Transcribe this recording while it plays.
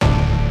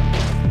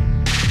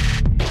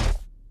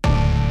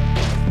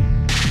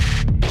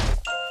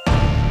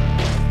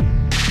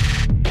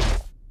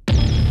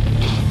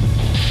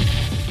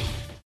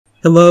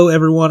Hello,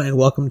 everyone, and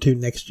welcome to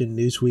Next Gen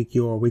Newsweek,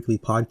 your weekly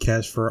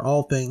podcast for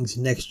all things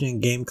next gen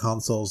game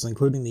consoles,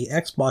 including the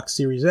Xbox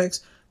Series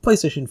X,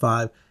 PlayStation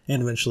 5,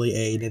 and eventually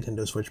a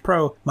Nintendo Switch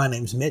Pro. My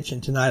name's Mitch,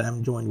 and tonight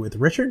I'm joined with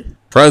Richard.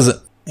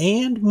 Present.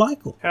 And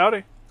Michael.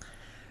 Howdy.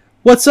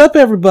 What's up,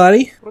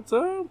 everybody? What's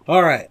up?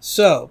 All right,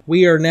 so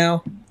we are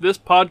now... This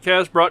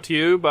podcast brought to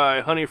you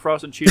by Honey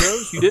Frosted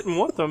Cheetos. You didn't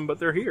want them, but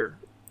they're here.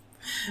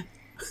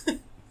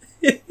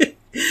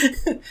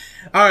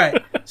 All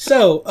right,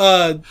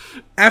 so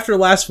after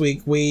last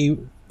week, we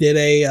did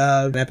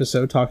an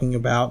episode talking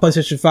about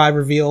PlayStation 5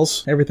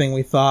 reveals, everything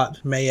we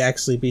thought may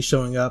actually be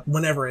showing up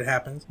whenever it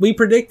happens. We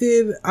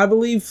predicted, I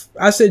believe,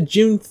 I said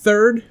June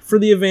 3rd for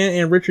the event,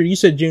 and Richard, you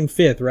said June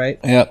 5th, right?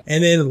 Yep.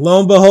 And then, lo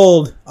and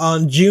behold,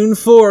 on June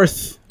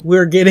 4th,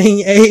 we're getting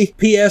a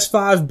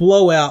PS5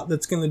 blowout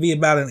that's going to be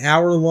about an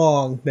hour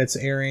long that's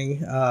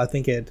airing, I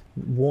think at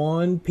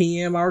 1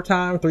 p.m. our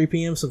time, 3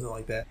 p.m., something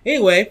like that.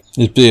 Anyway.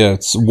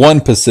 It's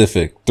 1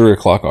 Pacific, 3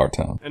 o'clock our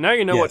time. And now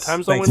you know what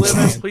time zone we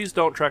live in. Please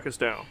don't track us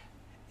down.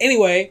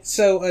 Anyway,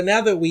 so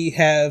now that we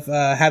have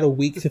had a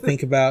week to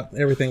think about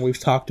everything we've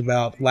talked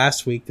about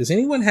last week, does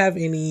anyone have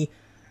any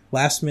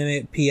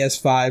last-minute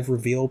PS5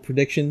 reveal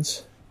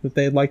predictions that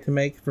they'd like to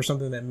make for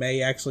something that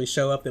may actually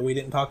show up that we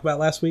didn't talk about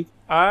last week?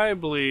 I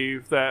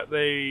believe that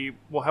they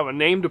will have a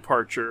name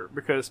departure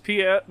because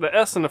the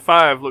S and the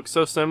 5 look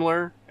so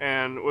similar,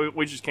 and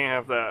we just can't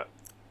have that.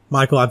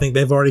 Michael, I think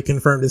they've already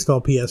confirmed it's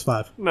called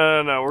PS5.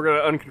 No, we're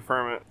going to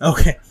unconfirm it.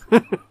 Okay.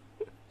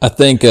 I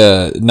think,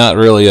 not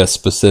really a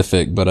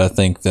specific, but I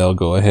think they'll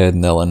go ahead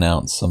and they'll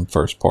announce some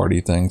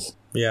first-party things.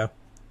 Yeah.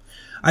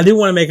 I do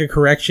want to make a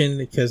correction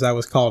because I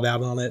was called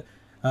out on it.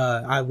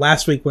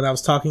 Last week when I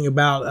was talking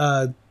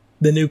about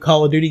the new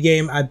Call of Duty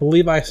game, I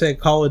believe I said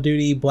Call of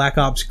Duty Black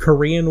Ops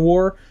Korean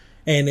War,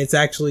 and it's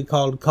actually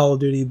called Call of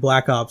Duty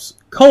Black Ops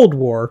Cold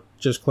War,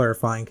 just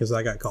clarifying because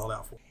I got called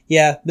out for it.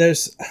 Yeah,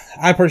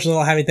 I personally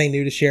don't have anything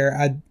new to share.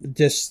 I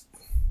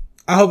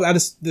hope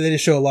they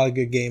just show a lot of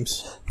good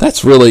games.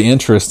 That's really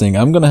interesting.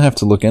 I'm going to have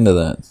to look into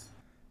that.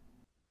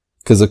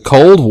 Because a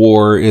Cold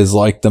War is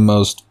like the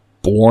most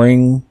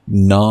boring,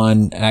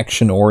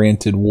 non-action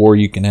oriented war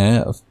you can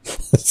have.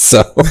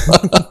 So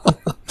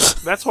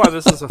that's why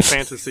this is a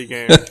fantasy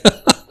game.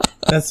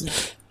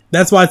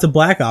 That's why it's a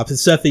Black Ops.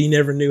 It's stuff that you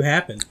never knew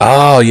happened.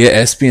 Oh, yeah,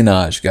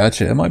 espionage.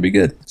 Gotcha. That might be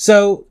good.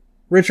 So,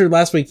 Richard,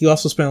 last week you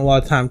also spent a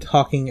lot of time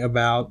talking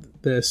about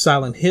the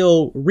Silent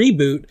Hill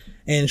reboot,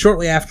 and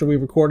shortly after we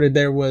recorded,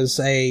 there was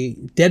a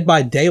Dead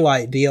by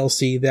Daylight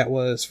DLC that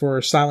was for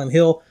Silent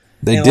Hill.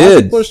 They and did. A lot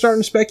of people are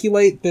starting to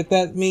speculate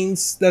that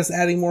means that's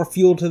adding more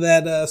fuel to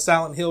that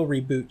Silent Hill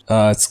reboot.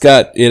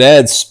 It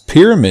adds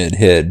Pyramid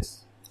Head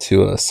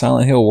to a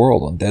Silent Hill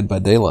world on Dead by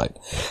Daylight.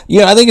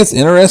 Yeah, I think it's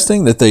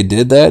interesting that they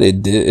did that.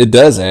 It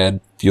does add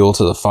fuel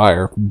to the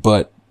fire,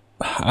 but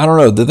I don't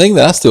know. The thing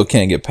that I still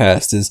can't get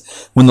past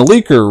is when the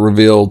leaker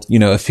revealed,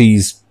 if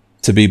he's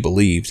to be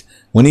believed,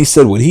 when he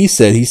said what he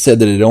said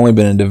that it had only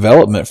been in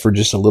development for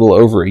just a little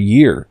over a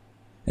year.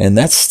 And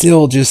that's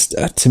still just,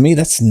 to me,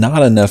 that's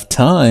not enough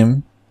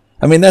time.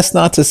 I mean, that's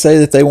not to say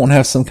that they won't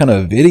have some kind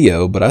of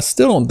video, but I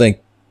still don't think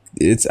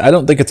it's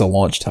a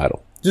launch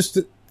title.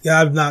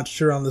 I'm not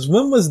sure on this.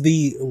 When was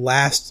the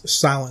last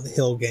Silent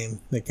Hill game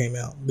that came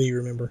out? Do you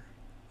remember?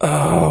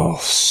 Oh,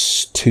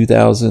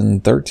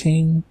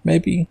 2013,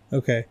 maybe?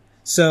 Okay.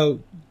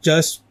 So,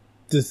 just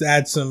to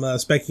add some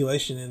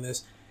speculation in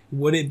this,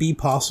 would it be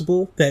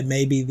possible that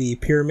maybe the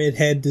Pyramid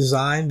Head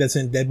design that's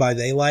in Dead by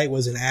Daylight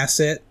was an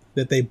asset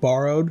that they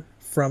borrowed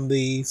from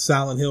the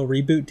Silent Hill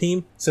reboot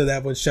team? So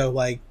that would show,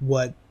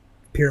 what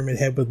Pyramid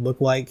Head would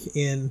look like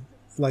in,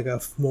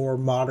 a more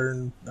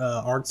modern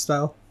art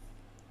style?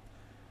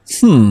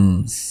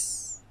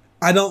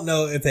 I don't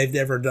know if they've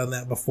ever done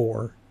that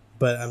before,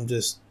 but I'm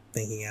just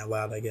thinking out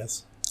loud, I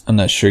guess. I'm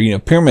not sure.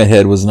 Pyramid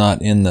Head was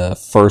not in the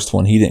first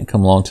one. He didn't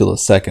come along till the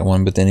second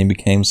one, but then he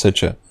became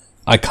such a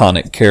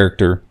iconic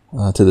character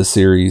to the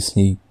series.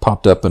 He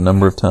popped up a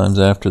number of times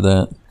after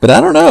that. But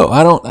I don't know.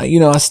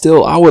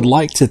 I would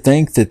like to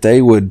think that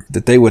they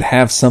would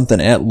have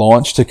something at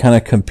launch to kind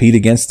of compete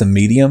against the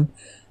medium.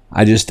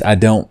 I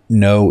don't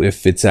know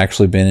if it's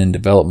actually been in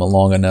development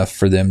long enough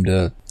for them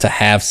to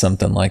have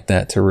something like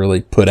that to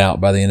really put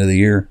out by the end of the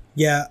year.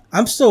 Yeah,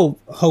 I'm still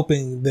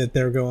hoping that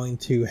they're going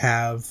to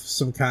have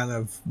some kind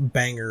of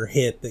banger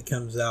hit that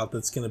comes out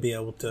that's going to be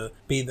able to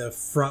be the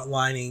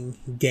frontlining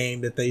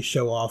game that they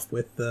show off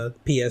with the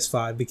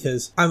PS5,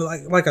 because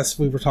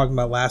we were talking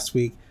about last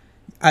week,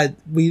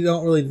 we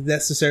don't really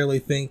necessarily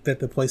think that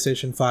the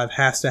PlayStation 5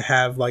 has to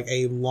have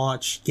a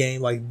launch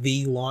game,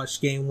 the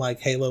launch game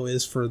like Halo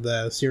is for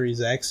the Series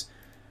X.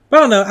 But I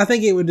don't know, I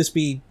think it would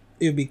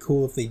be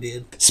cool if they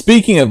did.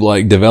 Speaking of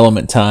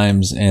development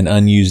times and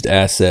unused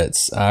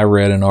assets, I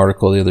read an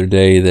article the other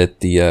day that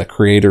the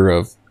creator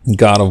of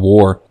God of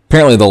War,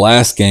 apparently the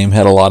last game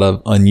had a lot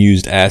of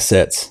unused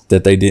assets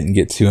that they didn't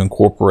get to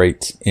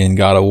incorporate in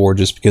God of War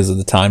just because of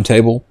the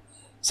timetable.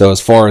 So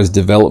as far as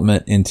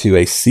development into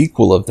a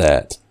sequel of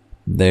that,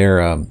 They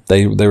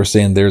were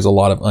saying there's a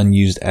lot of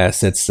unused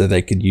assets that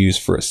they could use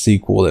for a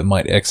sequel that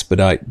might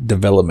expedite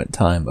development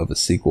time of a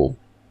sequel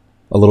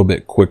a little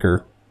bit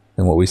quicker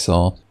than what we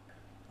saw.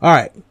 All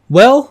right.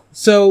 Well,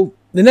 so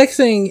the next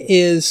thing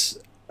is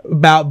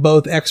about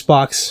both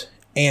Xbox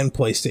and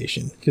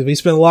PlayStation, because we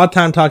spent a lot of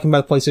time talking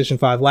about PlayStation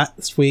 5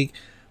 last week.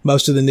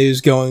 Most of the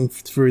news going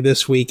through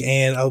this week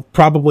and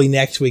probably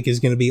next week is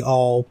going to be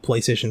all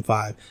PlayStation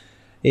 5.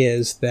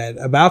 Is that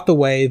about the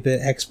way that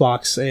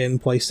Xbox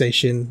and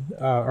PlayStation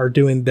are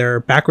doing their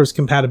backwards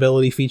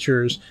compatibility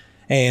features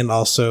and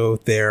also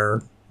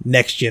their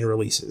next-gen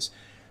releases.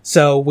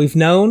 So we've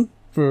known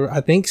for,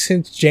 I think,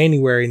 since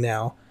January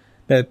now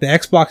that the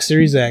Xbox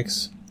Series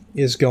X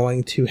is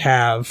going to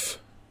have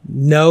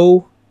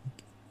no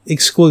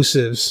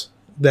exclusives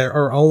that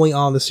are only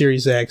on the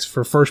Series X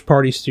for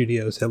first-party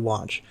studios at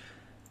launch.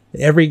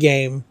 Every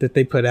game that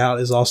they put out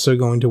is also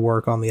going to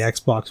work on the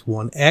Xbox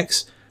One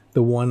X,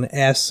 the One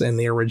S, and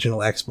the original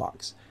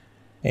Xbox.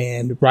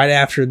 And right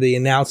after the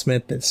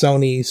announcement that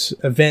Sony's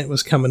event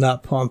was coming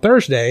up on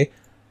Thursday,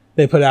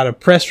 they put out a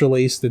press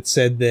release that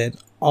said that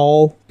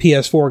all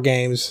PS4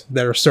 games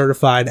that are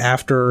certified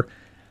after,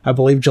 I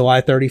believe,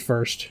 July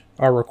 31st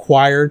are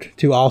required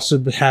to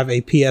also have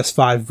a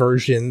PS5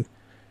 version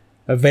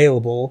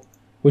available,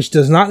 which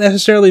does not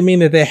necessarily mean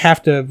that they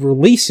have to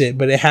release it,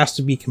 but it has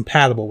to be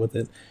compatible with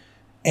it.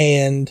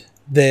 And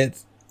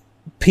that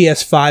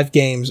PS5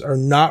 games are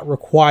not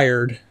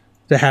required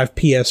to have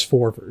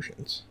PS4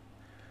 versions.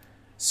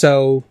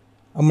 So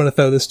I'm going to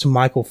throw this to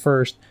Michael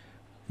first.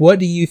 What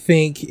do you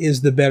think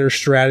is the better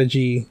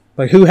strategy?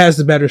 Like, who has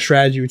the better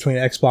strategy between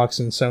Xbox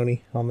and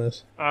Sony on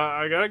this?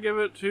 I gotta give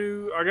it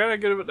to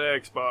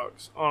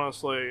Xbox.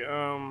 Honestly,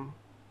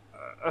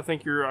 I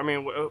think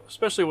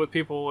especially with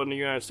people in the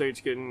United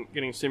States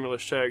getting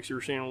stimulus checks,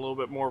 you're seeing a little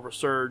bit more of a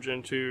surge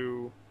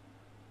into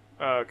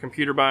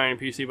computer buying,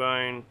 PC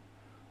buying.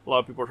 A lot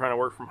of people are trying to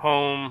work from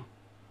home,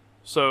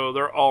 so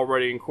they're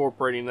already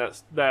incorporating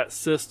that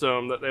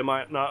system that they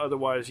might not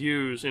otherwise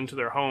use into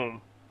their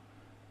home.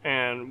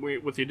 And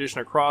with the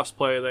addition of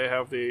crossplay, they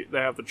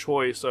have the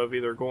choice of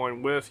either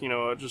going with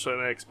just an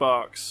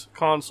Xbox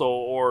console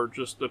or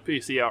just the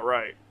PC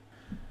outright.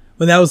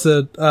 Well, that was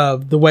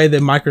the way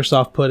that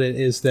Microsoft put it,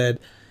 is that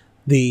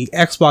the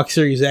Xbox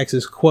Series X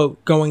is,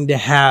 quote, going to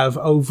have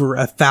over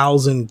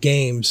 1,000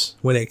 games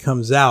when it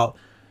comes out.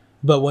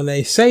 But when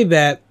they say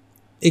that,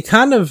 it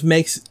kind of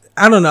makes,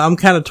 I don't know, I'm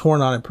kind of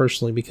torn on it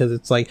personally, because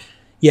it's like,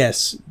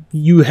 yes,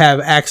 you have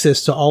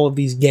access to all of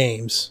these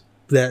games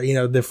that,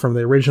 they're from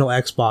the original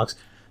Xbox,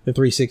 the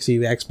 360,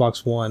 the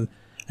Xbox One,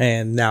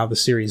 and now the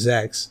Series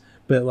X.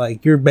 But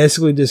like, you're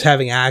basically just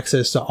having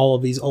access to all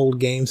of these old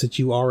games that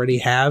you already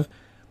have,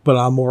 but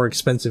on more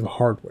expensive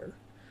hardware.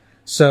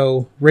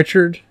 So,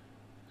 Richard,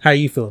 how do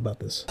you feel about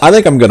this? I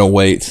think I'm going to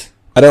wait.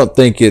 I don't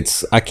think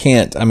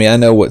I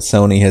know what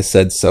Sony has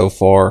said so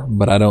far,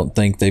 but I don't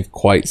think they've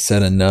quite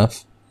said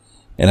enough.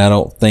 And I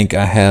don't think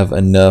I have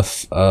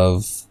enough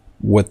of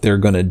what they're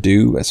going to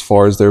do as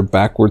far as their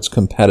backwards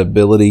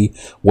compatibility,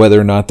 whether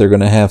or not they're going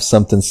to have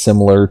something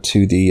similar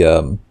to the,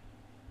 I'm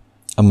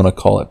going to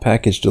call it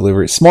package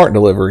delivery, smart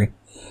delivery,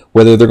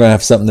 whether they're going to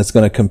have something that's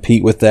going to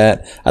compete with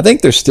that. I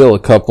think there's still a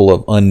couple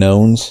of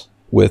unknowns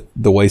with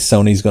the way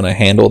Sony's going to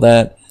handle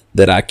that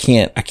I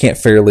can't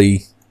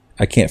fairly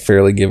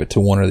give it to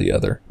one or the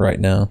other right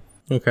now.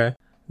 Okay.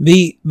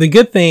 The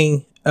good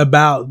thing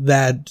about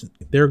that,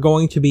 they're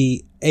going to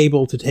be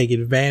able to take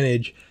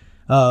advantage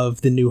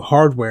of the new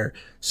hardware.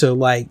 So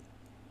like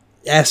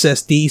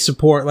SSD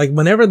support, like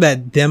whenever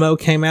that demo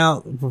came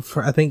out,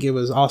 I think it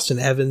was Austin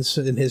Evans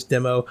in his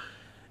demo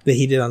that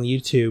he did on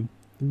YouTube,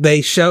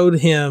 they showed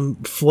him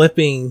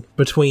flipping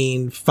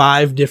between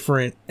 5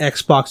 different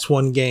Xbox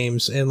One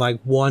games and like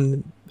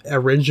one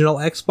original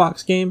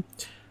Xbox game.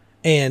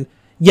 And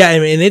yeah, I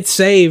mean, it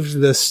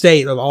saved the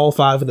state of all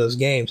 5 of those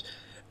games.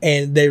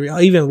 And they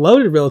even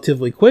loaded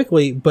relatively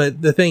quickly,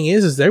 but the thing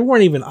is they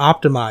weren't even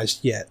optimized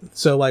yet.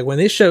 So like when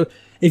this showed,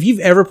 if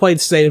you've ever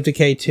played State of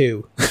Decay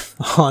 2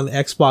 on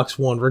Xbox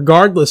One,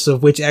 regardless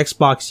of which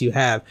Xbox you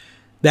have,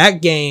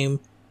 that game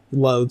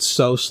loads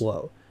so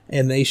slow.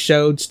 And they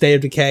showed State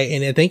of Decay,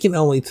 and I think it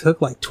only took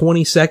like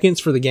 20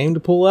 seconds for the game to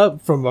pull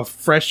up from a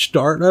fresh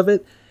start of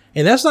it.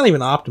 And that's not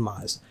even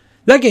optimized.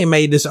 That game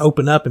may just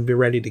open up and be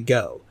ready to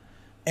go.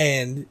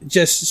 And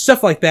just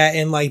stuff like that.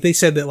 And like they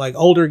said that like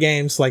older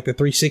games like the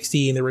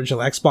 360 and the original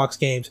Xbox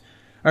games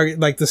are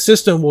like the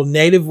system will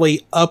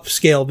natively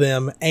upscale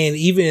them and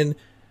even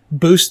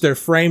boost their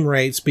frame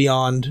rates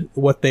beyond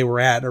what they were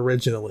at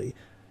originally.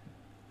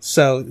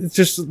 So it's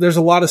just, there's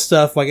a lot of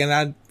stuff like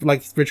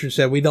Richard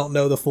said, we don't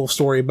know the full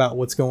story about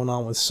what's going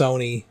on with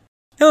Sony.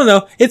 I don't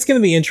know. It's going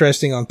to be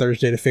interesting on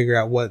Thursday to figure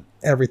out what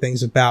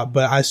everything's about,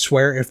 but I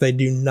swear if they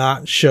do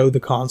not show the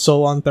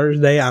console on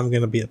Thursday, I'm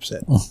going to be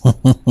upset.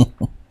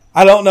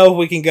 I don't know if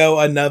we can go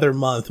another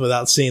month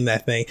without seeing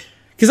that thing.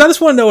 Because I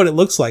just want to know what it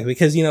looks like.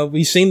 Because,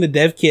 we've seen the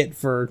dev kit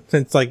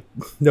since like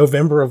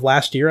November of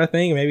last year, I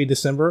think, maybe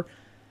December.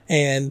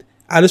 And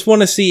I just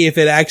want to see if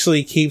it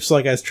actually keeps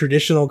like a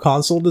traditional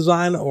console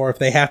design or if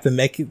they have to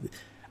make it.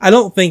 I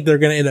don't think they're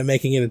going to end up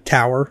making it a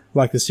tower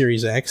like the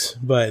Series X,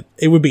 but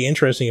it would be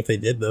interesting if they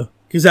did, though.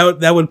 Because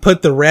that would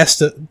put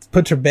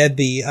put to bed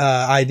the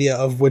idea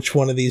of which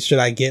one of these should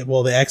I get.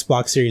 Well, the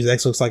Xbox Series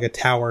X looks like a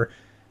tower,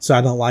 so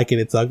I don't like it.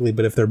 It's ugly,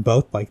 but if they're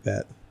both like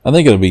that. I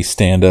think it'll be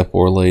stand up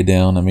or lay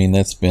down. I mean,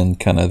 that's been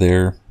kind of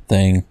their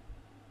thing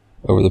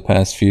over the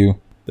past few.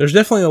 There's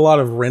definitely a lot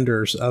of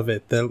renders of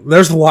it.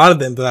 There's a lot of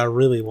them that I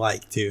really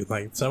like, too.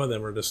 Like, some of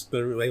them are just,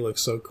 they look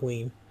so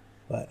clean.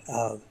 But,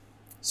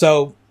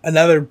 so,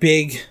 another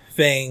big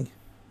thing,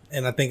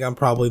 and I think I'm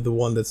probably the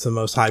one that's the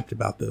most hyped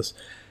about this.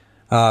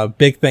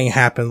 Big thing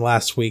happened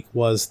last week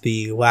was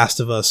the Last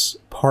of Us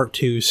Part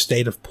 2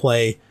 State of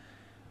Play,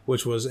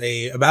 which was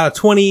about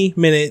a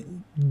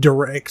 20-minute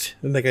direct,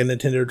 like a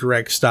Nintendo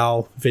Direct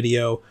style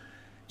video,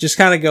 just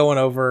kind of going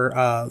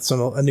over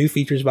some new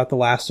features about The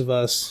Last of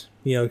Us,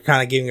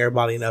 kind of giving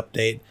everybody an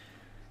update.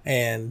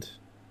 And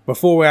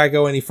before I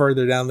go any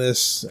further down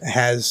this,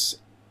 have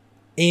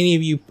any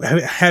of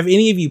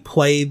you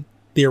played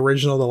the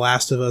original The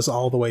Last of Us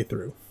all the way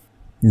through?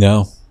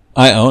 No.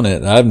 I own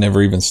it. I've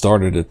never even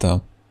started it,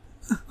 though.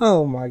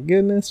 Oh, my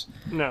goodness.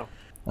 No.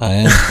 I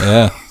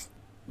am,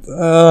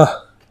 yeah.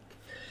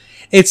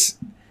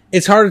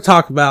 It's hard to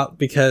talk about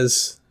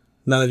because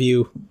none of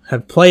you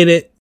have played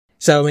it.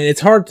 So, I mean,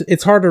 it's hard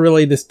to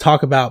really just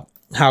talk about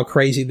how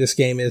crazy this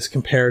game is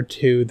compared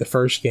to the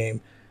first game.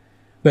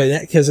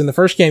 But because in the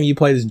first game you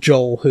played as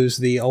Joel, who's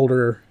the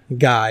older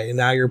guy, and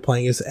now you're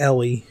playing as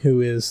Ellie, who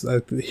was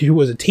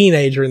a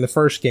teenager in the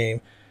first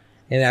game,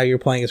 and now you're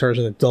playing as her as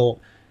an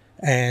adult.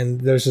 And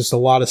there's just a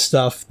lot of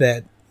stuff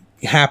that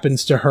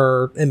happens to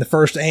her in the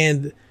first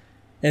and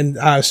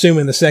I assume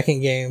in the second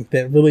game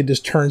that really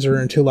just turns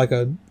her into like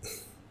I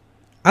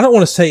don't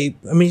want to say,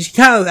 I mean, she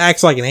kind of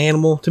acts like an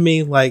animal to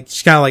me. Like,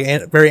 she's kind of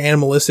like very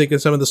animalistic in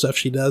some of the stuff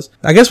she does.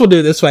 I guess we'll do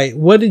it this way.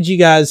 What did you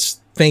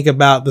guys think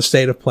about the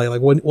State of Play?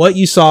 Like, what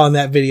you saw in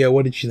that video,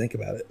 what did you think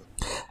about it?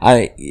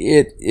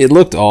 It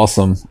looked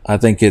awesome. I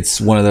think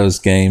it's one of those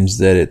games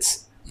that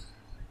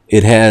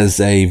it has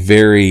a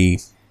very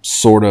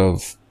sort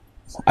of,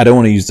 I don't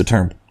want to use the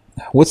term,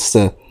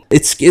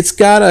 it's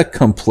got a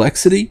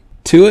complexity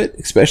to it,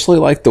 especially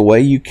like the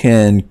way you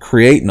can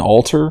create and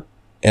alter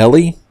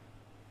Ellie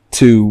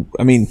to,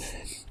 I mean,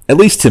 at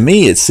least to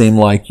me, it seemed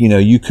like,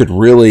 you could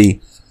really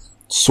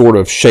sort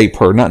of shape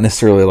her, not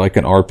necessarily like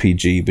an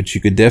RPG, but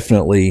you could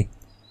definitely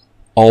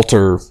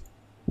alter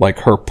like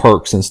her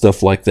perks and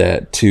stuff like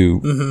that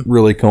to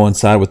really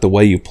coincide with the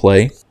way you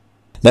play.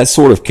 That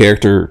sort of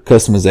character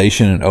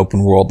customization in an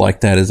open world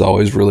like that is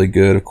always really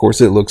good. Of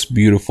course, it looks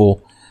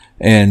beautiful.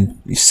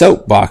 And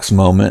soapbox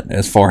moment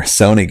as far as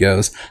Sony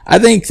goes, I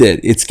think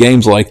that it's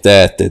games like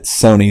that's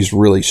Sony's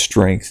really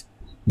strength.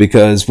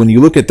 Because when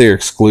you look at their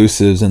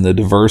exclusives and the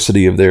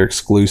diversity of their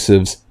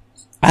exclusives,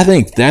 I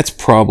think that's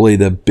probably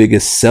the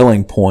biggest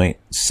selling point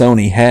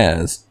Sony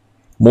has,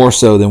 more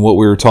so than what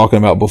we were talking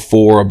about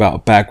before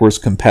about backwards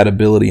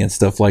compatibility and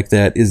stuff like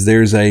that, is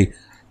there's a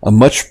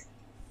much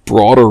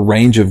broader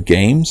range of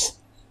games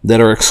that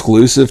are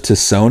exclusive to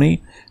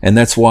Sony, and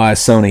that's why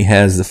Sony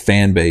has the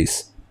fan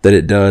base that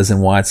it does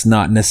and why it's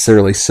not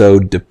necessarily so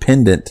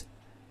dependent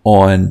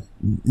on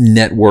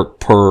network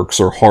perks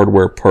or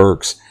hardware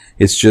perks.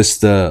 It's just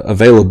the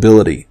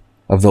availability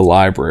of the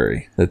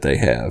library that they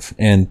have.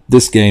 And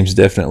this game's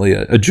definitely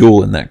a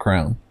jewel in that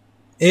crown.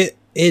 It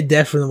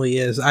definitely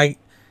is.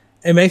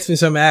 It makes me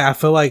so mad. I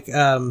feel like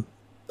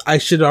I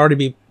should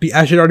already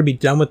be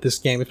done with this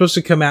game. It's supposed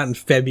to come out in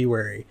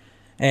February.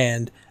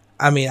 And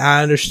I mean,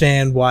 I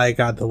understand why it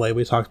got delayed.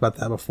 We talked about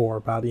that before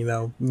about,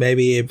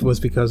 maybe it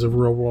was because of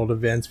real world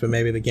events, but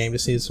maybe the game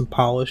just needed some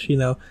polish,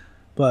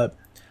 But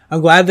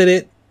I'm glad that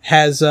it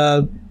has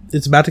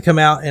it's about to come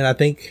out, and I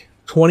think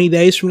 20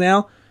 days from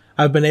now,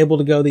 I've been able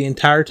to go the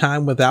entire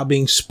time without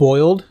being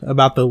spoiled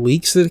about the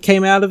leaks that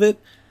came out of it.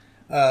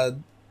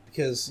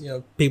 Because,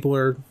 people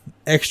are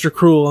extra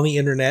cruel on the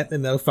internet,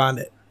 and they'll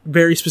find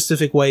very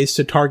specific ways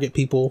to target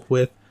people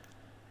with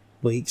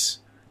leaks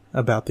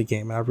about the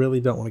game. I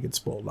really don't want to get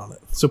spoiled on it.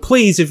 So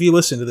please, if you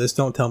listen to this,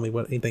 don't tell me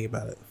anything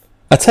about it.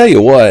 I tell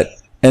you what,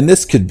 and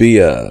this could be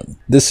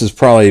this is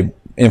probably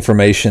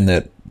information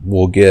that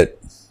we'll get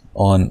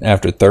on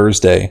after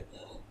Thursday,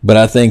 but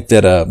I think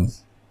that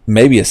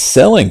maybe a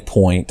selling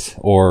point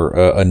or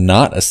a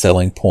not a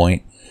selling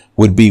point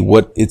would be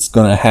what it's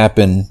going to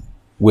happen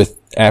with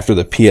after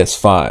the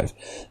PS5.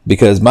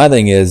 Because my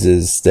thing is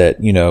that,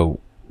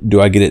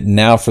 do I get it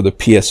now for the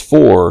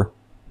PS4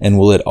 and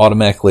will it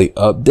automatically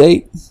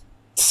update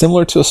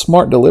similar to a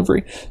smart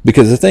delivery?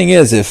 Because the thing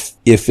is,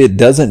 if it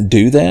doesn't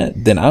do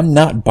that, then I'm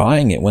not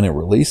buying it when it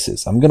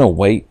releases. I'm going to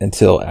wait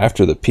until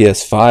after the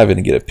PS5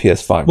 and get a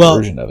PS5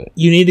 version of it.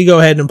 You need to go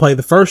ahead and play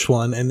the first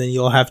one, and then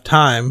you'll have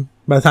time.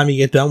 By the time you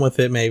get done with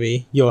it,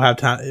 maybe you'll have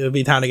time. It'll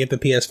be time to get the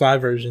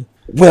PS5 version.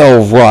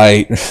 Well,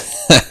 right.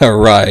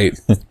 Right.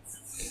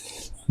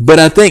 But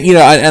I think,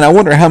 and I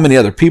wonder how many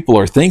other people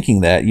are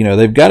thinking that,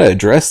 they've got to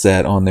address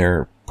that on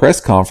their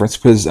press conference,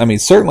 because, I mean,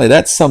 certainly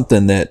that's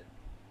something that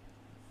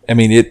I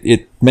mean,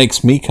 it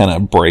makes me kind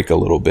of break a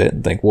little bit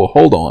and think, well,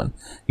 hold on.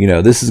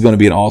 This is going to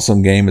be an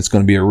awesome game. It's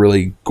going to be a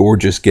really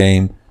gorgeous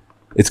game.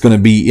 It's going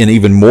to be an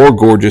even more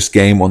gorgeous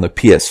game on the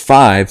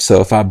PS5.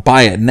 So if I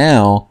buy it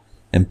now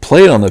and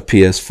play it on the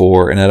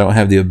PS4 and I don't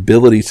have the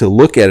ability to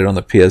look at it on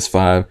the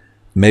PS5,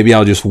 maybe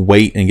I'll just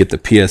wait and get the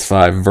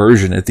PS5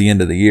 version at the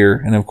end of the year.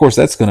 And of course,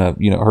 that's going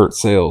to, hurt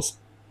sales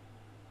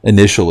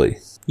initially.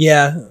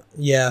 Yeah,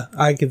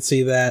 I can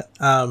see that.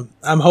 I'm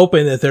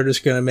hoping that they're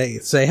just going to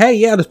say, hey,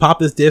 yeah, just pop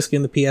this disc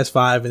in the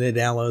PS5 and it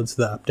downloads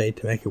the update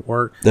to make it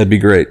work. That'd be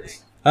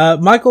great.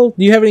 Michael,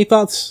 do you have any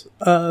thoughts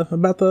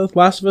about the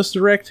Last of Us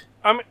Direct?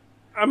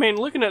 I mean,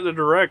 looking at the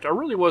Direct, I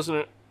really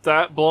wasn't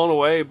that blown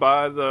away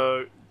by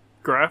the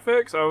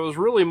graphics. I was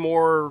really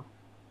more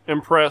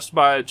impressed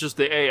by just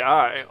the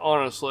AI,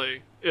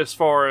 honestly, as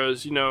far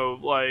as,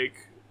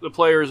 like the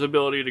player's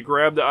ability to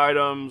grab the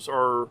items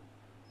or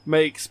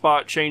make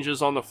spot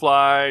changes on the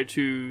fly,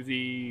 to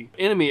the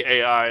enemy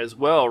AI as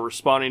well,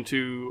 responding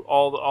to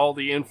all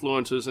the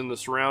influences in the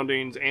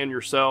surroundings and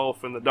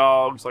yourself and the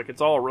dogs. Like,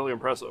 it's all really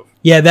impressive.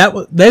 Yeah,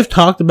 they've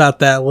talked about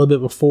that a little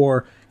bit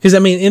before. Because, I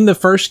mean, in the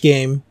first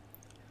game,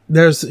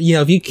 there's,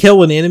 if you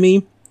kill an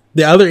enemy,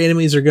 the other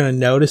enemies are going to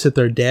notice that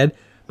they're dead,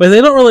 but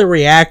they don't really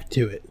react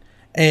to it.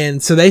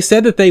 And so they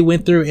said that they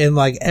went through and,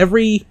 like,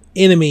 every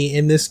enemy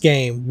in this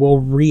game will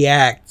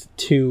react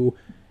to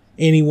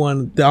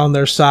anyone on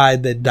their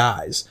side that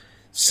dies.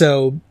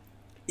 So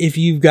if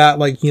you've got,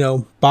 like,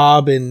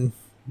 Bob and,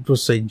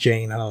 let's say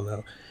Jane, I don't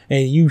know,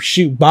 and you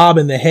shoot Bob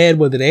in the head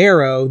with an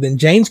arrow, then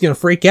Jane's going to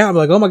freak out and be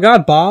like, oh my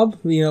God, Bob,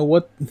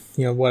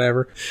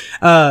 whatever.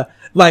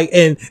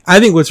 And I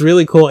think what's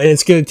really cool, and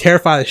it's going to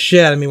terrify the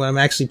shit out of me when I'm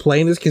actually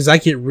playing this, because I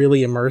get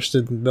really immersed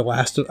in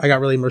I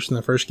got really immersed in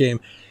the first game,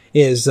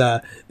 is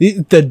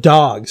the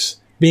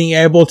dogs being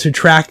able to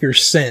track your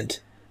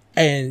scent.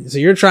 And so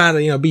you're trying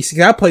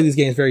to, I play these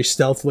games very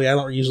stealthily. I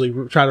don't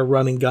usually try to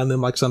run and gun them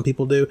like some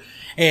people do.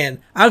 And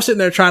I'm sitting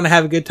there trying to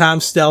have a good time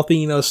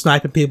stealthy,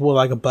 sniping people with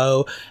like a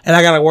bow. And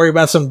I got to worry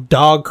about some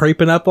dog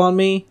creeping up on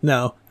me.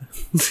 No,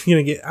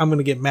 I'm going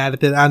to get mad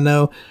at it. I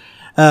know.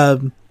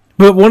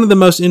 But one of the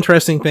most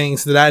interesting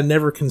things that I had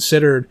never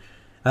considered,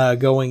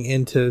 going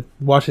into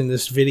watching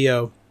this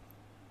video,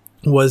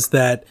 was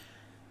that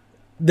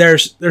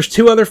there's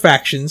two other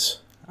factions.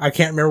 I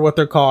can't remember what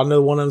they're called. I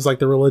know one of them's like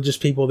the religious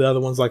people. The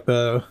other one's like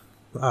the,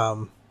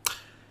 not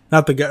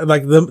the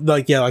like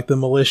the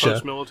militia.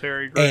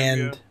 Post-military group,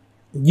 and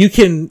you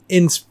can,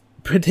 in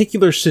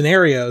particular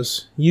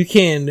scenarios, you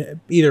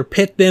can either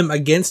pit them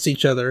against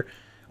each other,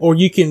 or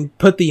you can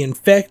put the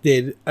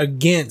infected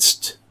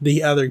against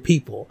the other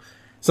people.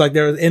 So like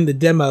in the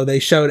demo, they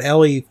showed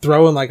Ellie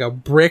throwing like a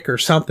brick or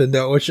something,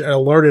 which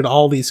alerted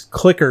all these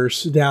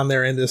clickers down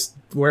there in this,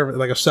 wherever,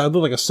 like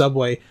a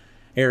subway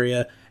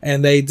area.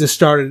 And they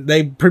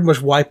pretty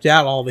much wiped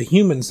out all the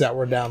humans that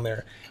were down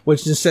there,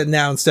 which just said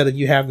now, instead of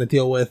you having to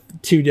deal with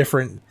two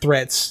different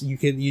threats,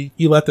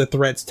 you let the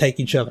threats take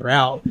each other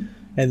out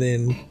and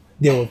then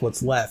deal with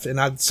what's left. And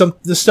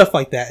the stuff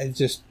like that,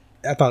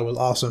 I thought it was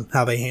awesome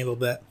how they handled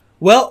that.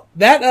 Well,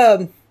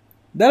 that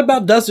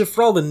about does it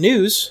for all the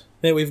news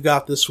that we've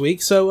got this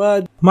week.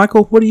 So,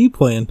 Michael, what are you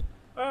playing?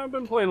 I've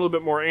been playing a little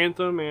bit more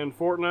Anthem and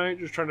Fortnite,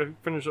 just trying to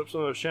finish up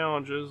some of those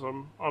challenges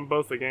on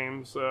both the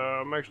games.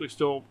 I'm actually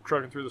still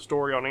trucking through the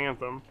story on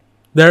Anthem.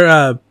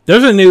 There's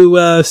a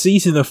new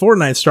season of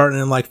Fortnite starting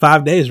in like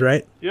 5 days,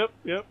 right?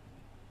 Yep.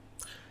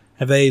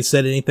 Have they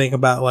said anything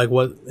about like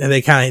what? Have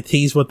they kind of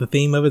teased what the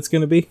theme of it's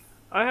going to be?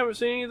 I haven't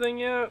seen anything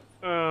yet.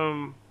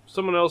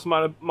 Someone else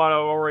might have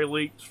already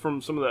leaked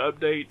from some of the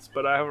updates,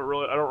 but I don't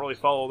really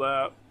follow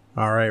that.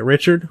 All right,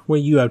 Richard, what are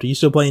you up to? You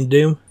still playing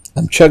Doom?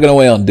 I'm chugging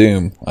away on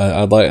Doom.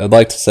 I'd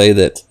like to say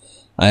that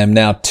I am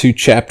now 2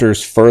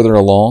 chapters further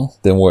along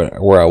than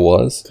where I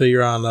was. So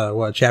you're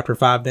on chapter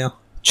 5 now?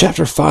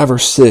 Chapter 5 or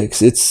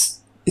 6.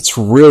 It's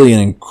really an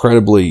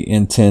incredibly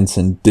intense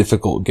and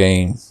difficult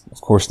game.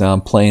 Of course, now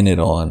I'm playing it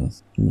on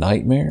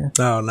Nightmare.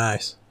 Oh,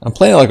 nice. I'm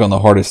playing it like on the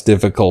hardest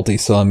difficulty,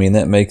 so I mean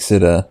that makes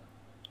it a.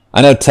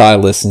 I know Ty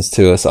listens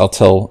to us. I'll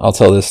tell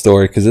this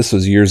story because this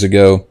was years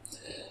ago.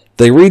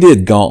 They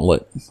redid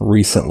Gauntlet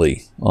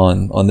recently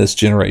on this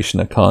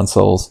generation of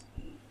consoles.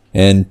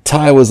 And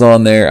Ty was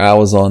on there, I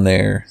was on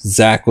there,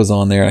 Zach was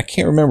on there, and I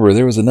can't remember,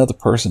 there was another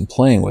person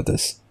playing with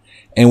us.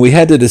 And we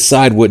had to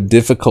decide what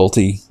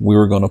difficulty we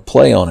were going to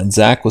play on. And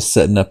Zach was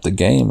setting up the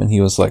game, and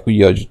he was like, well,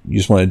 you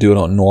just want to do it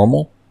on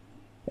normal?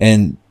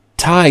 And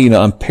Ty,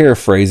 I'm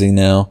paraphrasing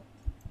now,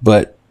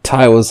 but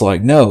Ty was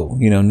like, no,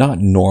 not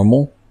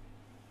normal.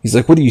 He's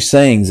like, what are you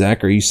saying,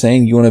 Zach? Are you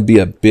saying you want to be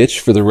a bitch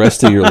for the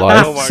rest of your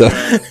life? Oh my so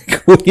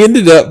God. We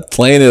ended up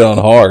playing it on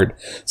hard.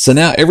 So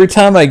now every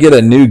time I get a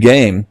new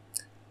game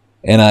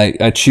and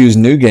I choose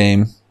new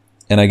game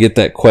and I get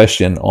that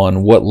question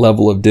on what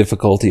level of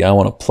difficulty I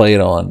want to play it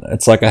on.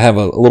 It's like I have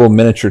a little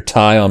miniature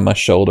tie on my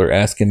shoulder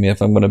asking me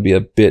if I'm going to be a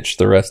bitch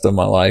the rest of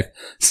my life.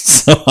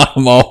 So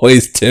I'm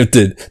always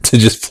tempted to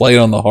just play it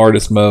on the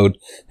hardest mode.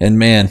 And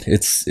man,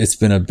 it's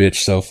been a bitch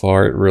so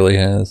far. It really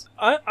has.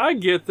 I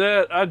get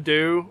that. I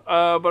do.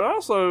 But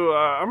also,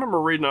 I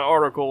remember reading an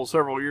article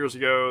several years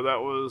ago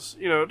that was,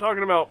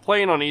 talking about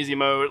playing on easy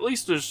mode, at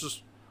least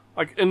just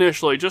like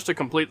initially, just to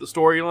complete the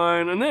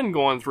storyline and then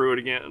going through it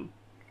again.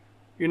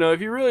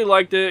 If you really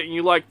liked it and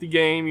you liked the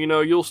game,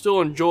 you'll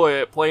still enjoy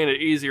it playing it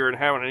easier and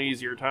having an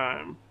easier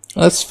time.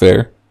 That's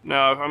fair.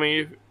 Now,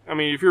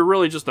 if you're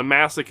really just the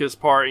masochist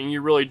part and you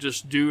really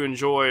just do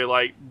enjoy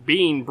like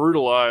being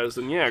brutalized,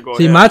 then yeah, go ahead.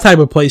 See, my type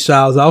of play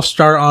style is I'll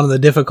start on the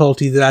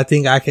difficulty that I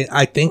think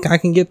I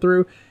can get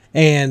through,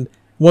 and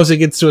once it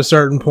gets to a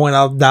certain point,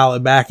 I'll dial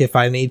it back if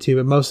I need to.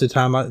 But most of the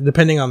time,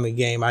 depending on the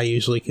game, I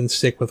usually can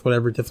stick with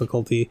whatever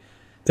difficulty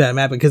that I'm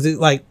at, because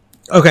tie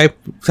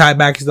it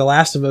back to The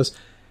Last of Us.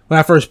 When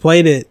I first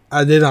played it,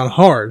 I did it on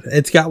hard.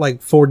 It's got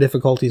like 4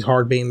 difficulties,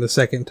 hard being the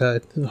second to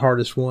the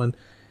hardest one.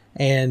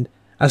 And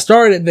I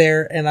started it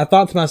there, and I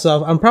thought to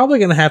myself, I'm probably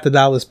going to have to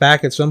dial this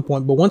back at some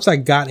point. But once I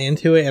got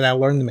into it and I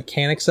learned the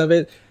mechanics of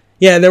it,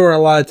 yeah, there were a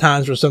lot of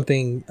times where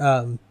something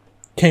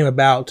came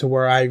about to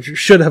where I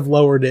should have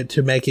lowered it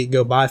to make it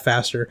go by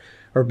faster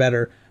or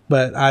better.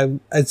 But I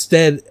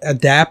instead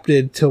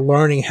adapted to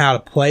learning how to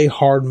play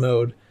hard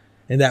mode.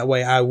 And that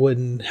way I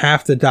wouldn't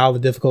have to dial the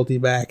difficulty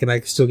back, and I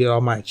could still get all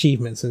my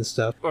achievements and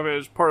stuff. I mean,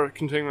 as part of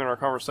continuing our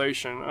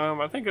conversation,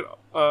 I think it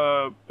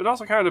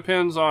also kind of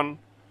depends on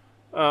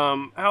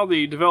how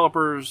the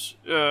developers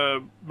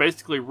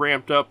basically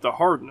ramped up the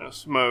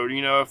hardness mode.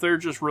 If they're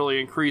just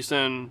really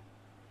increasing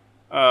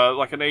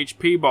like an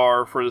HP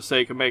bar for the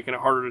sake of making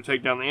it harder to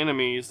take down the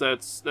enemies,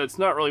 that's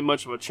not really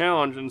much of a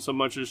challenge, in so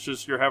much as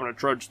just you're having to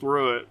trudge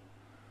through it.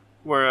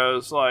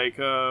 Whereas, like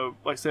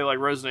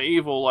Resident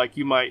Evil, like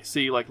you might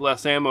see like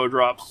less ammo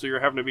drops, so you're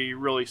having to be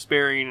really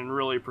sparing and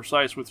really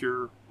precise with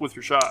your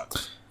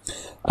shots.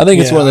 I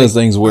think it's one of those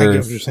things where, I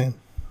get what you're saying.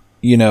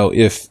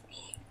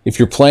 If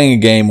you're playing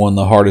a game on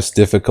the hardest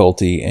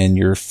difficulty and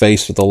you're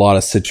faced with a lot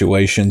of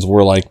situations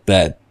where like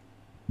the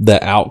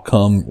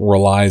outcome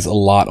relies a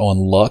lot on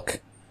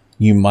luck,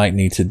 you might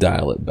need to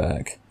dial it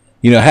back.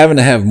 Having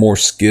to have more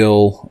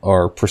skill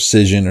or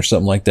precision or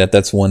something like that,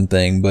 that's one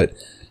thing, but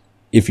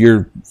if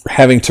you're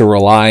having to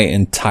rely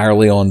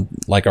entirely on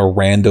like a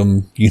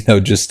random,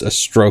 just a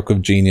stroke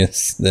of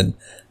genius, then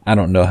I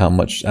don't know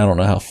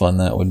how fun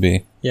that would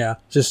be. Yeah,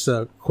 just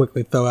to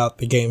quickly throw out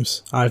the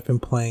games I've been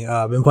playing.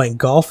 I've been playing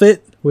Golf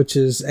It, which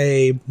is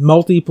a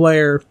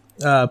multiplayer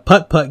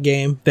putt-putt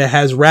game that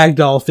has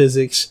ragdoll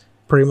physics,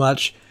 pretty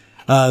much.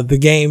 The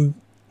game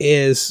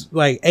is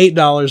like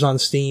 $8 on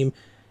Steam.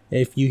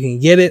 If you can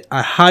get it,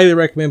 I highly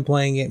recommend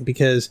playing it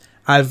because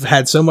I've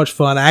had so much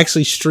fun. I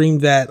actually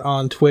streamed that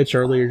on Twitch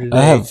earlier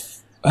today.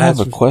 I have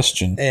a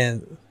question.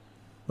 And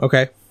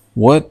okay.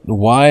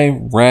 Why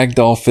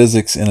ragdoll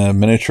physics in a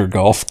miniature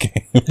golf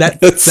game? That's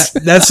just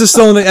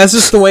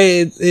the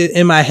way it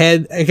in my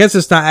head. I guess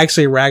it's not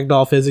actually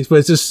ragdoll physics, but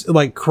it's just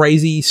like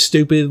crazy,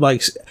 stupid.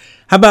 Like,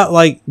 how about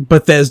like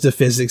Bethesda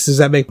physics? Does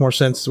that make more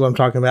sense? To what I'm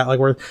talking about? Like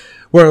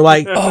we're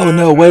like, oh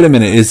no, wait a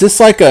minute. Is this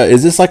like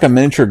a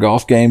miniature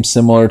golf game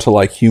similar to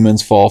like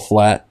Humans Fall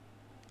Flat?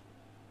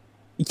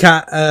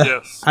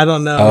 Yes. I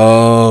don't know.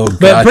 Oh, gotcha.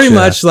 But pretty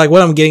much like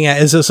what I'm getting at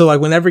is so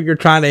like whenever you're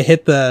trying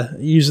to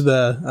use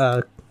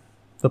the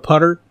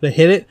putter to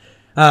hit it,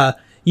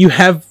 you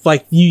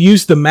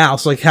use the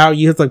mouse, like how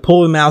you have to like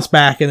pull the mouse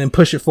back and then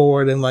push it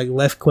forward and like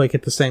left click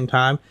at the same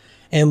time.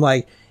 And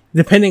like,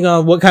 depending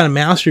on what kind of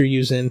mouse you're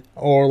using,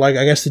 or like,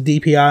 I guess the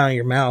DPI on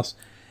your mouse,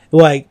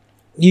 like,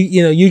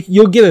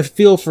 you'll get a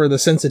feel for the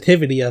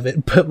sensitivity of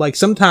it, but like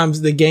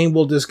sometimes the game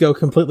will just go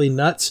completely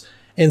nuts.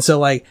 And so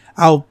like,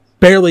 I'll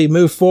barely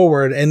move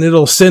forward and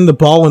it'll send the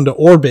ball into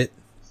orbit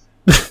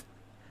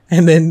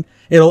and then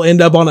it'll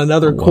end up on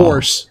another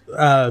course,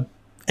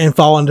 and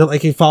fall into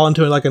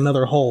like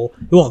another hole.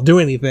 It won't do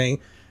anything,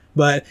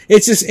 but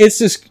it's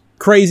just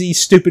crazy,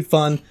 stupid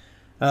fun.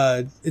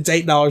 It's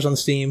 $8 on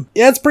Steam.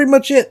 Yeah, that's pretty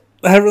much it.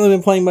 I haven't really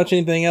been playing much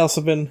anything else.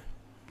 I've been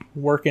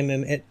working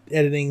and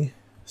editing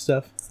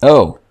stuff.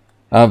 Oh,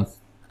 I've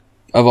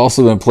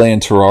also been playing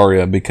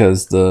Terraria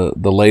because the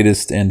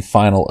latest and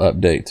final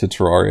update to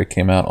Terraria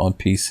came out on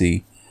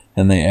PC,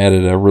 and they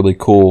added a really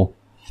cool,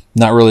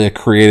 not really a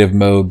creative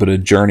mode, but a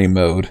journey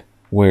mode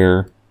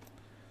where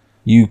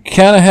you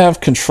kind of have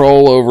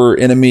control over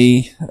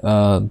enemy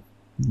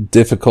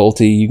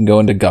difficulty. You can go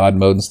into God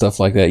mode and stuff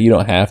like that. You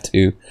don't have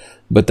to,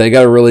 but they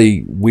got a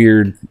really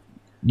weird.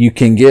 You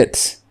can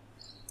get,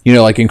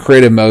 like in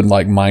creative mode,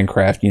 like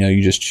Minecraft.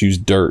 You just choose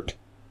dirt,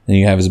 and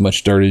you have as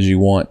much dirt as you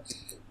want.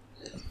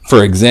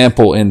 For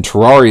example, in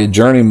Terraria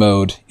Journey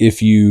Mode,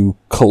 if you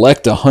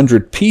collect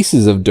 100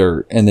 pieces of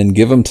dirt and then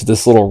give them to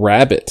this little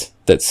rabbit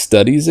that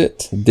studies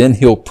it, then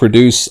he'll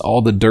produce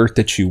all the dirt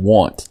that you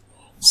want.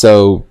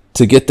 So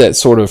to get that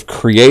sort of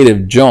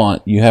creative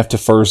jaunt, you have to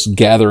first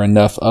gather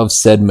enough of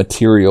said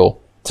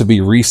material to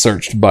be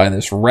researched by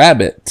this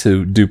rabbit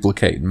to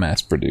duplicate and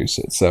mass produce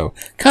it. So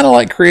kind of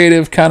like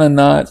creative, kind of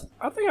not.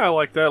 I think I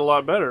like that a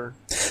lot better.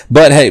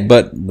 But hey,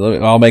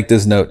 I'll make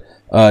this note.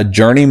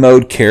 Journey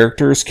mode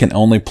characters can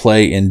only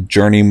play in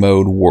journey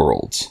mode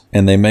worlds,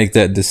 and they make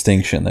that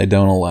distinction. They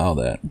don't allow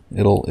that.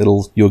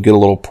 You'll get a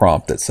little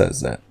prompt that says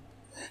that.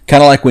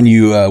 Kind of like when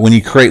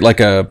you create like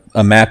a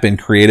map in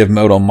creative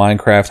mode on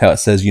Minecraft, how it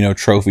says,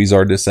 trophies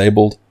are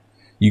disabled.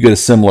 You get a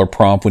similar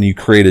prompt when you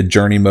create a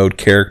journey mode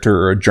character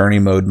or a journey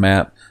mode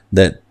map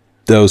that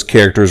those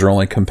characters are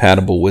only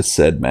compatible with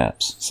said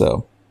maps.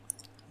 So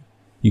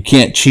you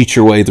can't cheat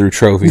your way through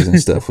trophies and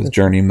stuff with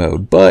journey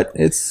mode, but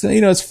it's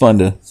it's fun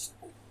to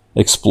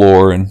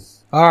explore. And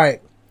all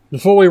right,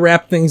 before we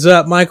wrap things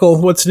up, Michael,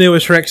 what's new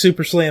with Shrek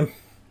Super Slam?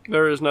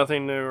 There is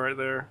nothing new right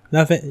there.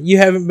 Nothing. You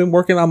haven't been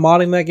working on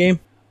modding that game?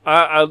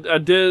 I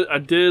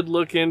did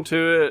look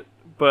into it,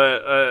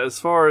 but as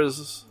far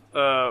as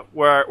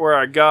where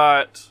I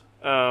got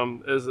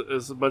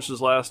as much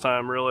as last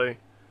time, really,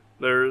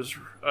 there's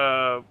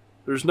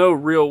no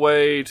real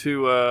way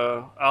to.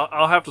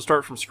 I'll have to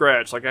start from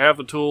scratch. Like, I have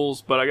the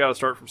tools, but I got to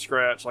start from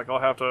scratch. Like, I'll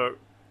have to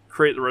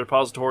create the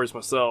repositories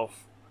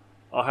myself.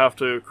 I'll have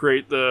to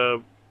create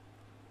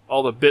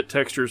all the bit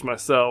textures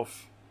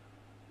myself,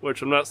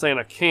 which I'm not saying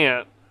I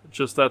can't.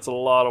 Just that's a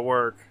lot of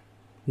work.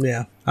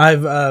 Yeah,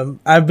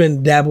 I've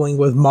been dabbling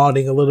with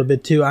modding a little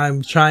bit too.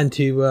 I'm trying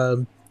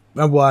to.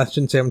 Well, I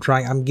shouldn't say I'm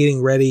trying. I'm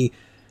getting ready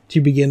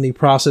to begin the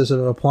process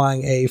of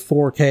applying a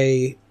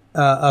 4K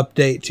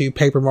update to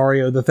Paper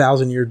Mario: The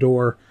Thousand-Year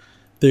Door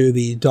through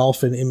the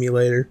Dolphin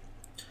emulator.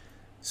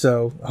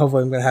 So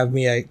hopefully I'm going to have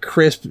me a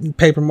crisp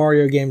Paper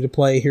Mario game to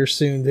play here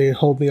soon to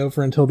hold me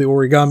over until the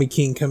Origami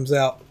King comes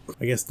out.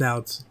 I guess now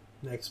it's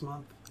next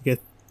month. I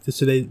guess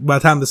today. By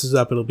the time this is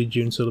up, it'll be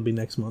June, so it'll be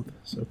next month.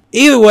 So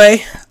either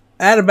way,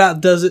 that about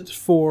does it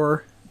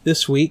for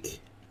this week.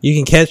 You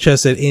can catch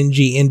us at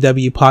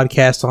NGNW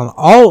Podcast on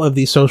all of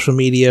the social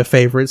media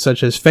favorites,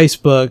 such as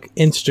Facebook,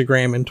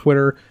 Instagram, and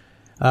Twitter.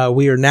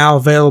 We are now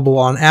available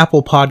on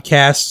Apple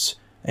Podcasts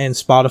and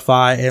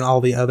Spotify and all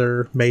the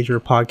other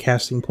major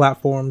podcasting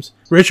platforms.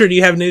 Richard, do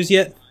you have news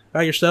yet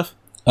about your stuff?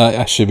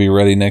 I should be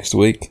ready next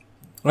week.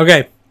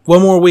 Okay,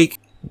 one more week.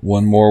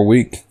 One more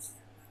week,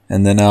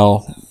 and then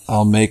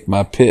I'll make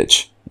my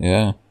pitch.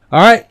 Yeah.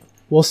 All right.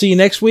 We'll see you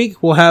next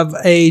week. We'll have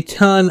a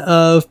ton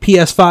of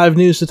PS5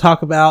 news to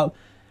talk about,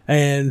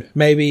 and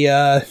maybe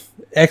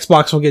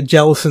Xbox will get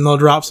jealous and they'll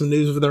drop some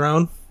news of their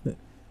own.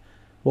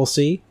 We'll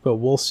see, but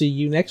we'll see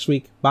you next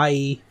week.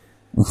 Bye.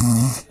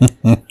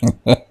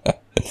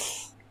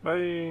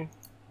 Bye.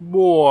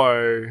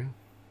 Boy.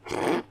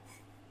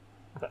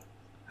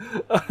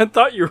 I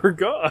thought you were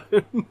gone.